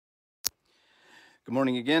Good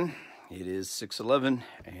morning again. It is 6:11,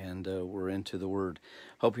 and we're into the Word.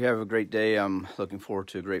 Hope you have a great day. I'm looking forward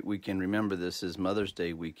to a great weekend. Remember, this is Mother's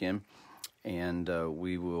Day weekend, and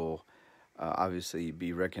we will obviously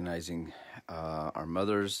be recognizing our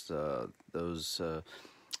mothers, those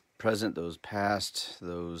present, those past,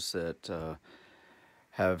 those that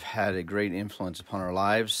have had a great influence upon our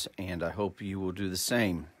lives, and I hope you will do the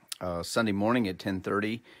same. Sunday morning at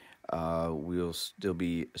 10:30. We'll still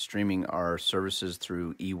be streaming our services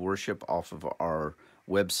through eWorship off of our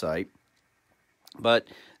website. But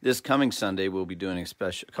this coming Sunday, we'll be doing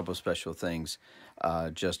a couple of special things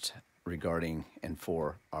just regarding and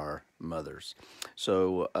for our mothers.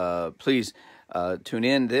 So please tune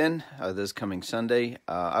in then this coming Sunday.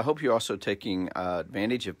 I hope you're also taking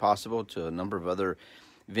advantage, if possible, to a number of other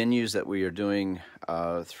venues that we are doing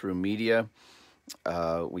through media.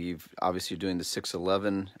 We've obviously doing the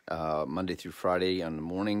 6:11 Monday through Friday on the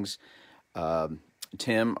mornings.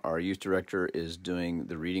 Tim, our youth director, is doing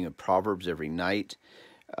the reading of Proverbs every night,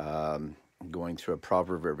 going through a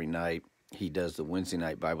proverb every night. He does the Wednesday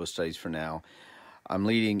night Bible studies for now. I'm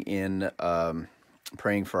leading in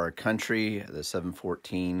praying for our country, the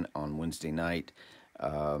 7:14 on Wednesday night.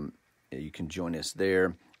 You can join us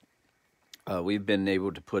there. We've been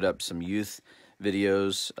able to put up some youth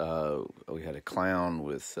videos. We had a clown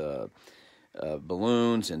with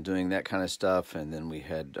balloons and doing that kind of stuff, and then we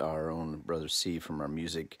had our own brother C from our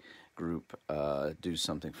music group do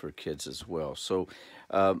something for kids as well. So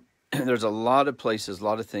there's a lot of places, a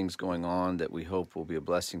lot of things going on that we hope will be a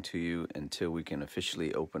blessing to you until we can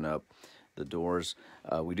officially open up the doors.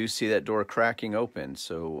 We do see that door cracking open,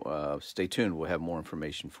 so stay tuned. We'll have more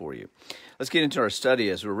information for you. Let's get into our study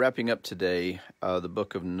as we're wrapping up today the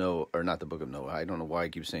book of Noah, or not the book of Noah. I don't know why I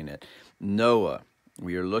keep saying that. Noah.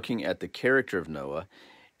 We are looking at the character of Noah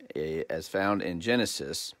as found in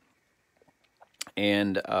Genesis,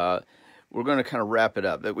 and we're going to kind of wrap it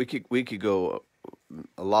up. We could go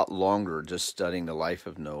a lot longer just studying the life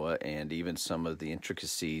of Noah and even some of the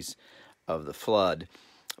intricacies of the flood.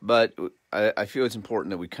 But I feel it's important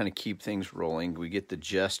that we kind of keep things rolling. We get the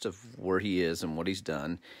gist of where he is and what he's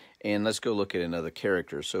done. And let's go look at another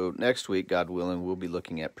character. So next week, God willing, we'll be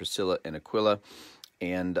looking at Priscilla and Aquila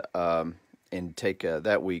and take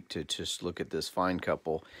that week to just look at this fine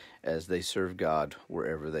couple as they serve God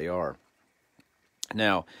wherever they are.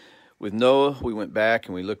 Now, with Noah, we went back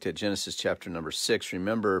and we looked at Genesis chapter number 6.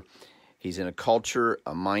 Remember, he's in a culture,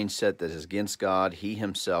 a mindset that is against God. He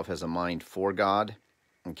himself has a mind for God.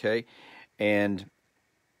 Okay, and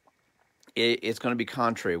it's going to be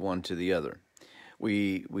contrary one to the other.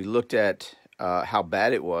 We looked at how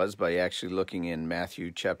bad it was by actually looking in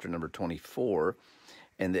Matthew chapter number 24,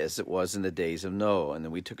 and as it was in the days of Noah. And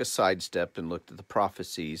then we took a sidestep and looked at the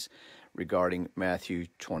prophecies regarding Matthew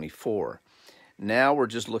 24. Now we're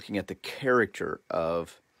just looking at the character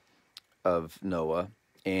of Noah.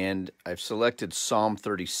 And I've selected Psalm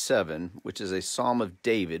 37, which is a psalm of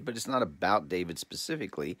David, but it's not about David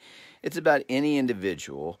specifically. It's about any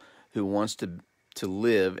individual who wants to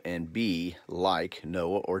live and be like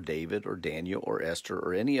Noah or David or Daniel or Esther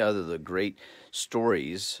or any other of the great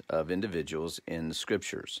stories of individuals in the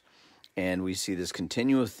Scriptures. And we see this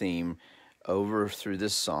continual theme over through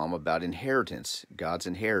this psalm about inheritance, God's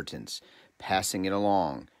inheritance, passing it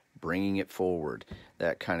along, bringing it forward,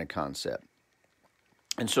 that kind of concept.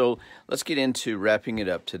 And so let's get into wrapping it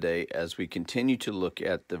up today as we continue to look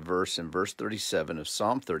at the verse in verse 37 of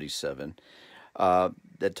Psalm 37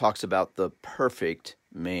 that talks about the perfect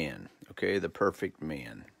man, okay, the perfect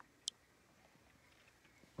man.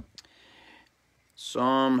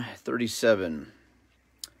 Psalm 37,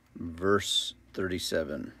 verse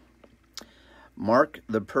 37. Mark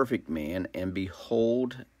the perfect man and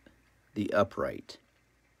behold the upright,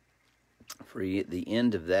 for the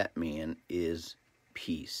end of that man is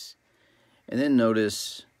peace. And then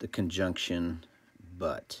notice the conjunction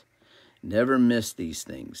but. Never miss these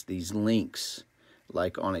things, these links,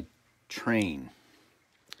 like on a train.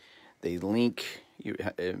 They link.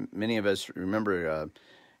 Many of us remember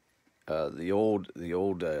the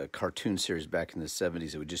old cartoon series back in the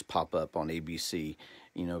 70s. It would just pop up on ABC.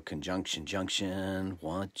 You know, conjunction, junction,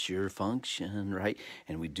 what's your function, right?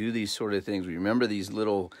 And we do these sort of things. We remember these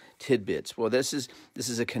little tidbits. Well, this is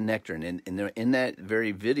a connector, and in that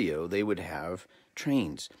very video, they would have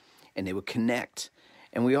trains, and they would connect,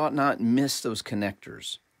 and we ought not miss those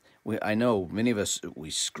connectors. I know many of us,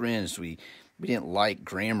 we cringed, we didn't like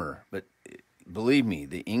grammar, but believe me,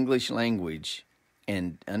 the English language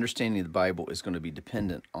and understanding the Bible is going to be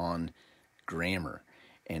dependent on grammar.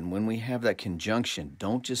 And when we have that conjunction,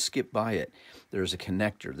 don't just skip by it. There's a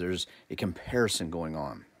connector. There's a comparison going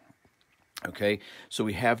on. Okay, so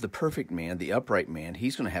we have the perfect man, the upright man.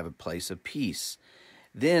 He's going to have a place of peace.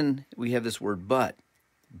 Then we have this word but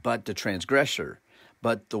the transgressor,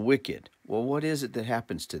 but the wicked. Well, what is it that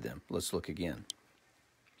happens to them? Let's look again.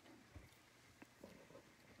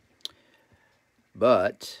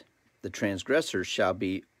 But the transgressor shall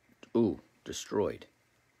be, destroyed,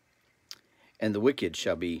 and the wicked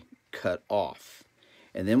shall be cut off.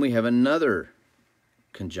 And then we have another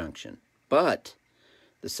conjunction. But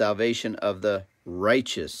the salvation of the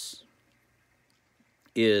righteous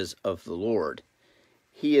is of the Lord.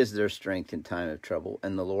 He is their strength in time of trouble,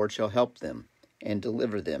 and the Lord shall help them and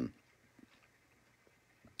deliver them.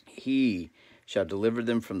 He shall deliver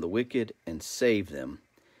them from the wicked and save them.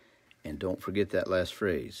 And don't forget that last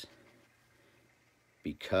phrase.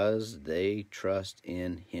 Because they trust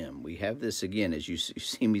in him. We have this again, as you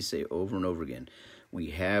see me say over and over again. We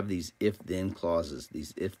have these if-then clauses,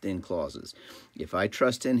 If I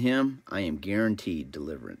trust in him, I am guaranteed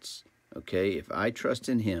deliverance. Okay? If I trust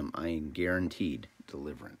in him, I am guaranteed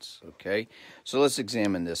deliverance. Okay? So let's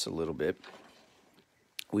examine this a little bit.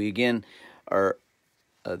 We again are,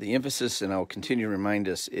 the emphasis, and I'll continue to remind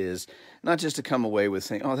us, is not just to come away with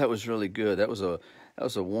saying, oh, that was really good. That was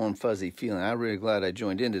a warm, fuzzy feeling. I'm really glad I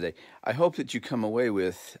joined in today. I hope that you come away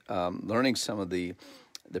with learning some of the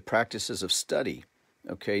practices of study,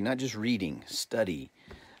 okay? Not just reading, study,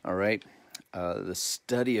 all right? The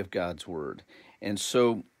study of God's Word. And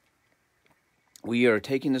so we are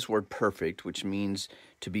taking this word perfect, which means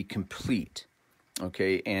to be complete,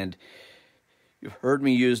 okay? And you've heard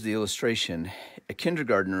me use the illustration. A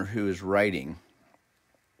kindergartner who is writing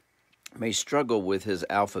may struggle with his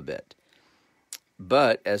alphabet.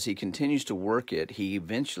 But as he continues to work it, he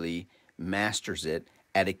eventually masters it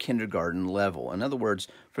at a kindergarten level. In other words,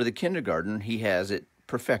 for the kindergarten, he has it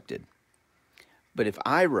perfected. But if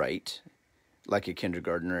I write like a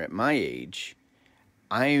kindergartner at my age,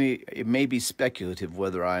 it may be speculative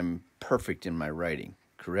whether I'm perfect in my writing,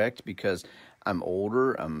 correct? Because I'm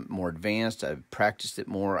older, I'm more advanced, I've practiced it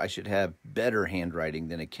more. I should have better handwriting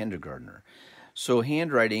than a kindergartner. So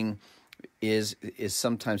handwriting is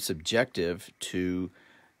sometimes subjective to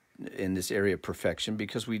in this area of perfection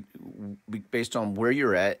because we based on where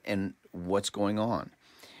you're at and what's going on.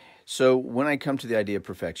 So when I come to the idea of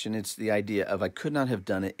perfection, it's the idea of I could not have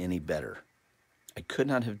done it any better. I could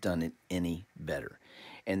not have done it any better.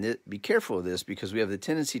 And be careful of this because we have the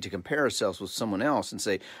tendency to compare ourselves with someone else and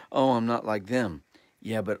say, oh, I'm not like them.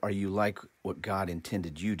 Yeah, but are you like what God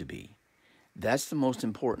intended you to be? That's the most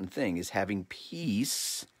important thing, is having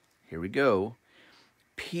peace. Here we go.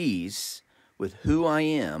 Peace with who I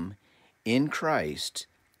am in Christ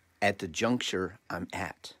at the juncture I'm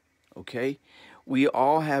at. Okay? We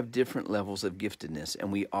all have different levels of giftedness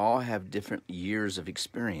and we all have different years of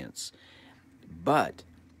experience. But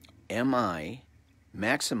am I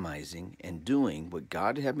maximizing and doing what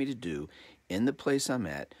God had me to do in the place I'm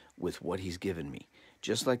at with what he's given me?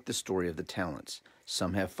 Just like the story of the talents.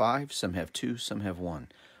 Some have 5, some have 2, some have 1.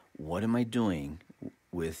 What am I doing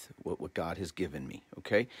with what God has given me?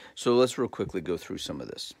 Okay, so let's real quickly go through some of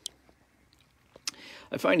this.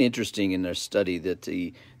 I find interesting in our study that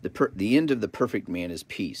the end of the perfect man is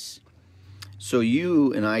peace. So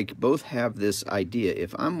you and I both have this idea.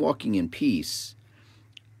 If I'm walking in peace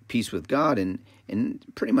with God and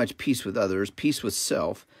pretty much peace with others, peace with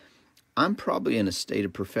self, I'm probably in a state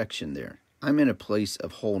of perfection there. I'm in a place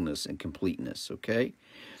of wholeness and completeness, okay?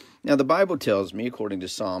 Now, the Bible tells me, according to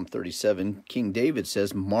Psalm 37, King David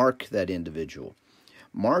says, mark that individual.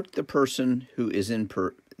 Mark the person who is in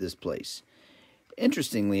this place.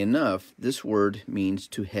 Interestingly enough, this word means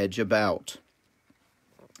to hedge about.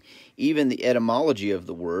 Even the etymology of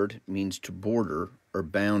the word means to border or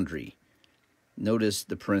boundary. Notice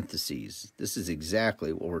the parentheses. This is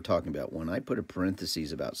exactly what we're talking about. When I put a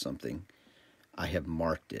parentheses about something, I have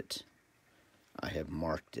marked it. I have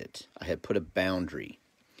marked it. I have put a boundary.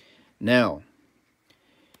 Now,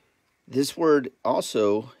 this word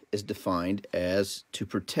also is defined as to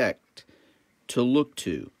protect, to look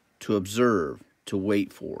to observe, to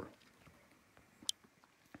wait for.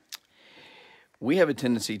 We have a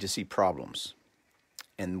tendency to see problems,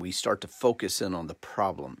 and we start to focus in on the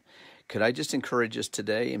problem. Could I just encourage us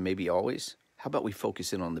today, and maybe always, how about we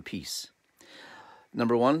focus in on the peace?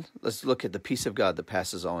 Number 1, let's look at the peace of God that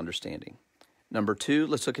passes all understanding. Number 2,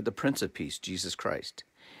 let's look at the Prince of Peace, Jesus Christ.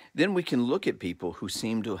 Then we can look at people who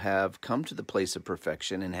seem to have come to the place of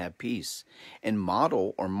perfection and have peace and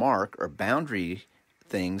model or mark or boundary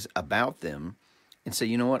things about them and say,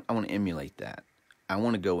 you know what, I want to emulate that. I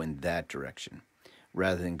want to go in that direction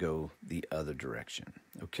rather than go the other direction.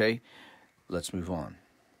 Okay, let's move on.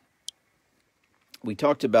 We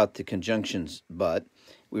talked about the conjunctions, but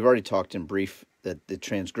we've already talked in brief that the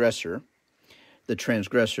transgressor,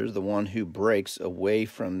 the one who breaks away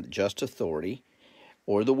from just authority,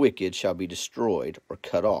 or the wicked shall be destroyed or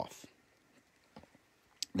cut off.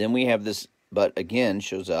 Then we have this, but again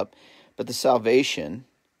shows up, but the salvation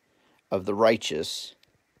of the righteous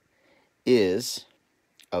is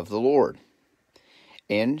of the Lord.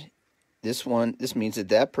 And this means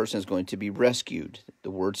that person is going to be rescued.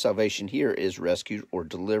 The word salvation here is rescued or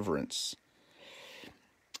deliverance.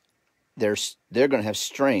 They're going to have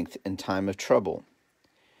strength in time of trouble.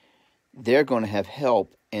 They're going to have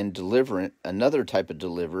help and deliverance, another type of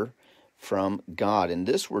deliver from God. And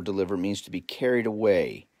this word deliver means to be carried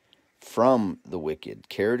away from the wicked,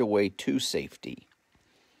 carried away to safety.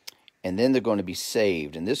 And then they're going to be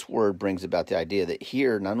saved. And this word brings about the idea that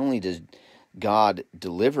here, not only does God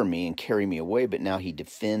deliver me and carry me away, but now he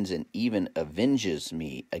defends and even avenges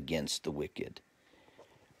me against the wicked.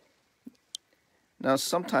 Now,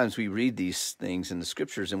 sometimes we read these things in the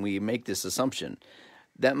scriptures and we make this assumption.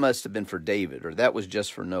 That must have been for David, or that was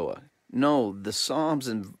just for Noah. No, the Psalms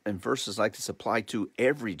and verses like this apply to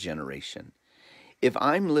every generation. If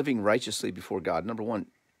I'm living righteously before God, number one,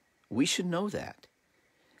 we should know that.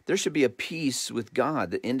 There should be a peace with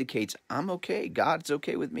God that indicates I'm okay, God's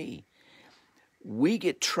okay with me. We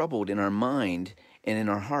get troubled in our mind and in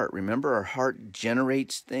our heart. Remember, our heart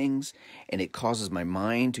generates things, and it causes my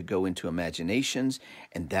mind to go into imaginations,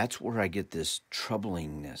 and that's where I get this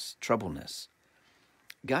troubleness.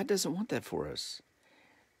 God doesn't want that for us.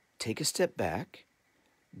 Take a step back,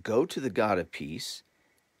 go to the God of peace,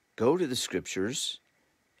 go to the scriptures,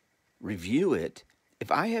 review it.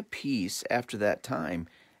 If I have peace after that time,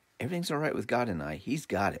 everything's all right with God and I. He's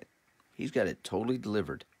got it. He's got it totally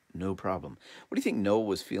delivered. No problem. What do you think Noah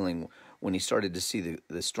was feeling when he started to see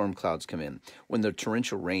the storm clouds come in? When the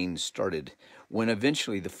torrential rain started? When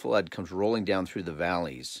eventually the flood comes rolling down through the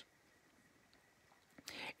valleys?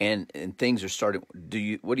 And things are starting.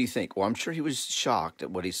 What do you think? Well, I'm sure he was shocked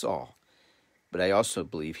at what he saw. But I also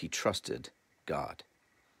believe he trusted God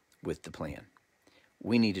with the plan.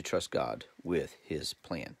 We need to trust God with his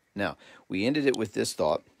plan. Now, we ended it with this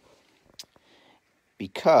thought.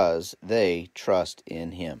 Because they trust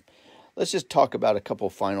in him. Let's just talk about a couple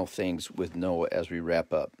final things with Noah as we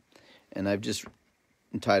wrap up. And I've just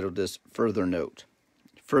entitled this Further Note.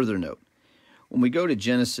 Further Note. When we go to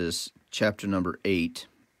Genesis chapter number 8,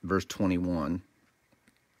 verse 21,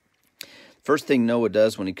 first thing Noah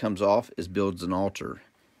does when he comes off is builds an altar.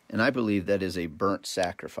 And I believe that is a burnt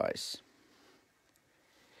sacrifice.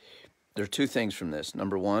 There are two things from this.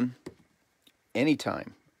 Number one,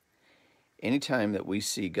 anytime that we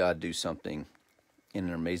see God do something in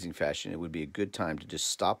an amazing fashion, it would be a good time to just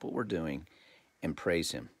stop what we're doing and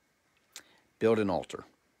praise him. Build an altar.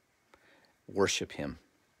 Worship him.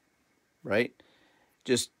 Right?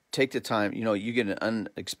 Just take the time. You know, you get an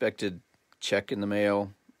unexpected check in the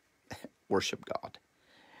mail. Worship God.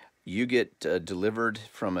 You get delivered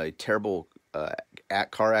from a terrible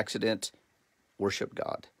car accident. Worship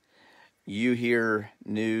God. You hear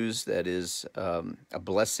news that is a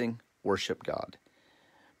blessing. Worship God.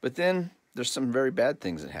 But then there's some very bad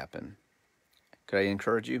things that happen. Could I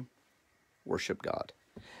encourage you? Worship God.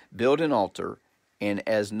 Build an altar, and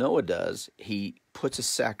as Noah does, he puts a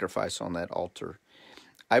sacrifice on that altar.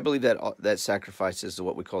 I believe that sacrifice is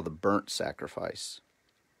what we call the burnt sacrifice.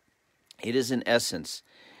 It is in essence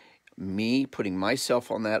me putting myself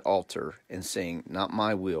on that altar and saying, not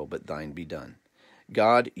my will, but thine be done.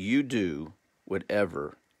 God, you do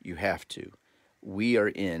whatever you have to. We are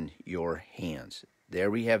in your hands. There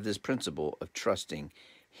we have this principle of trusting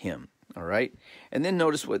him. All right? And then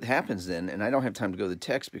notice what happens then, and I don't have time to go to the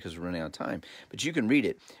text because we're running out of time, but you can read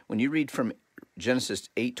it. When you read from Genesis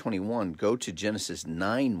 8:21, go to Genesis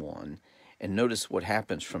 9:1, and notice what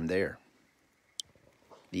happens from there.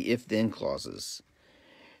 The if-then clauses.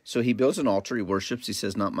 So he builds an altar, he worships, he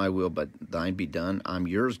says, not my will, but thine be done. I'm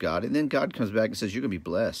yours, God. And then God comes back and says, you're going to be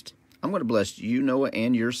blessed. I'm going to bless you, Noah,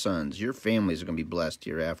 and your sons. Your families are going to be blessed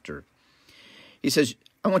hereafter. He says,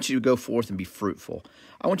 I want you to go forth and be fruitful.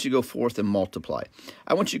 I want you to go forth and multiply.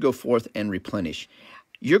 I want you to go forth and replenish.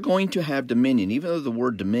 You're going to have dominion. Even though the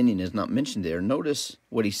word dominion is not mentioned there, notice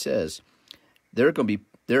what he says.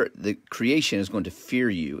 The creation is going to fear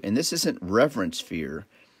you. And this isn't reverence fear.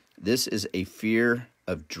 This is a fear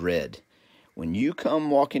of dread. When you come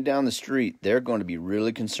walking down the street, they're going to be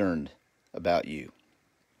really concerned about you.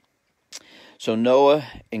 So Noah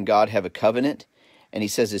and God have a covenant, and he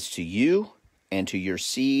says it's to you and to your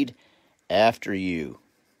seed after you.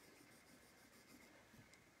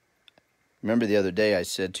 Remember the other day I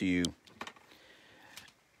said to you,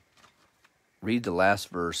 read the last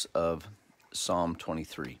verse of Psalm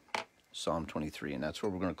 23. Psalm 23, and that's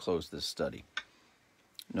where we're going to close this study.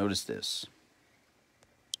 Notice this.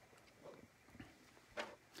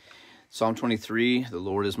 Psalm 23, the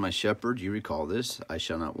Lord is my shepherd. You recall this. I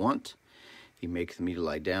shall not want. He maketh me to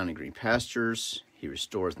lie down in green pastures. He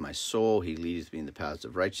restoreth my soul. He leadeth me in the paths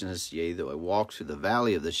of righteousness. Yea, though I walk through the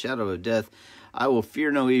valley of the shadow of death, I will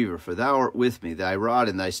fear no evil, for thou art with me. Thy rod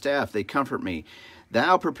and thy staff, they comfort me.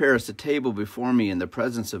 Thou preparest a table before me in the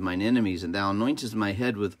presence of mine enemies, and thou anointest my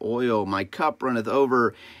head with oil. My cup runneth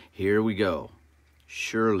over. Here we go.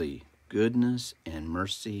 Surely goodness and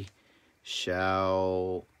mercy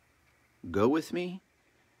shall go with me,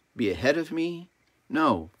 be ahead of me,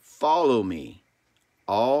 no, follow me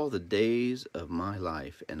all the days of my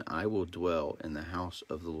life, and I will dwell in the house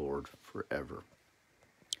of the Lord forever.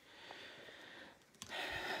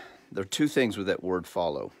 There are two things with that word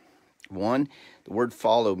follow. One, the word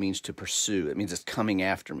follow means to pursue. It means it's coming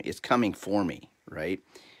after me. It's coming for me, right?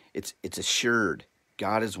 It's assured.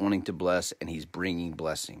 God is wanting to bless, and he's bringing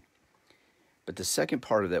blessing. But the second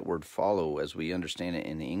part of that word follow, as we understand it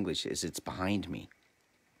in the English, is it's behind me.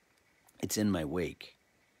 It's in my wake.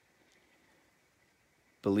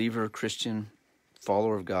 Believer, Christian,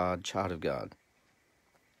 follower of God, child of God,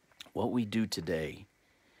 what we do today,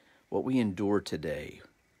 what we endure today,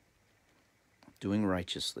 doing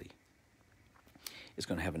righteously, is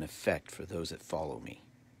going to have an effect for those that follow me.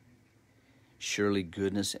 Surely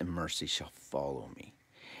goodness and mercy shall follow me.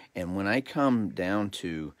 And when I come down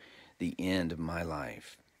to the end of my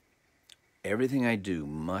life, everything I do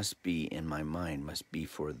must be in my mind, must be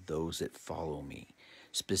for those that follow me,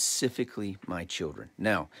 specifically my children.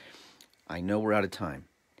 Now, I know we're out of time,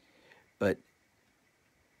 but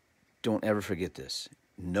don't ever forget this.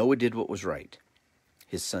 Noah did what was right.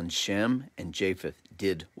 His sons Shem and Japheth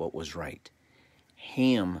did what was right.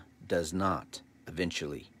 Ham does not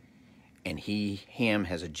eventually, and Ham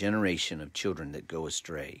has a generation of children that go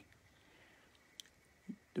astray.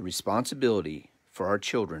 The responsibility for our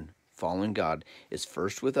children following God is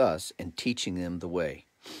first with us and teaching them the way.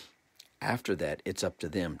 After that, it's up to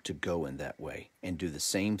them to go in that way and do the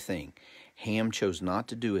same thing. Ham chose not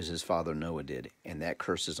to do as his father Noah did, and that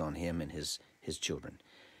curse is on him and his children.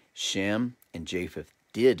 Shem and Japheth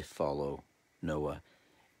did follow Noah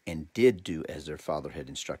and did do as their father had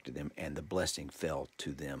instructed them, and the blessing fell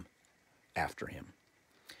to them after him.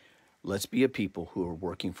 Let's be a people who are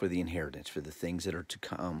working for the inheritance, for the things that are to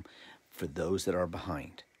come, for those that are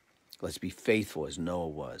behind. Let's be faithful as Noah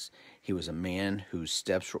was. He was a man whose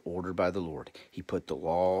steps were ordered by the Lord. He put the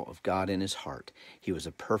law of God in his heart. He was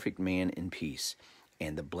a perfect man in peace,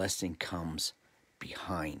 and the blessing comes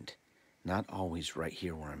behind, not always right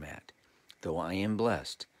here where I'm at. Though I am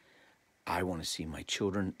blessed, I want to see my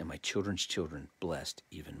children and my children's children blessed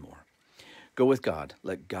even more. Go with God.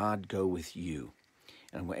 Let God go with you.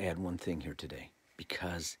 And I'm going to add one thing here today,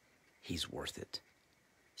 because he's worth it.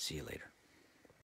 See you later.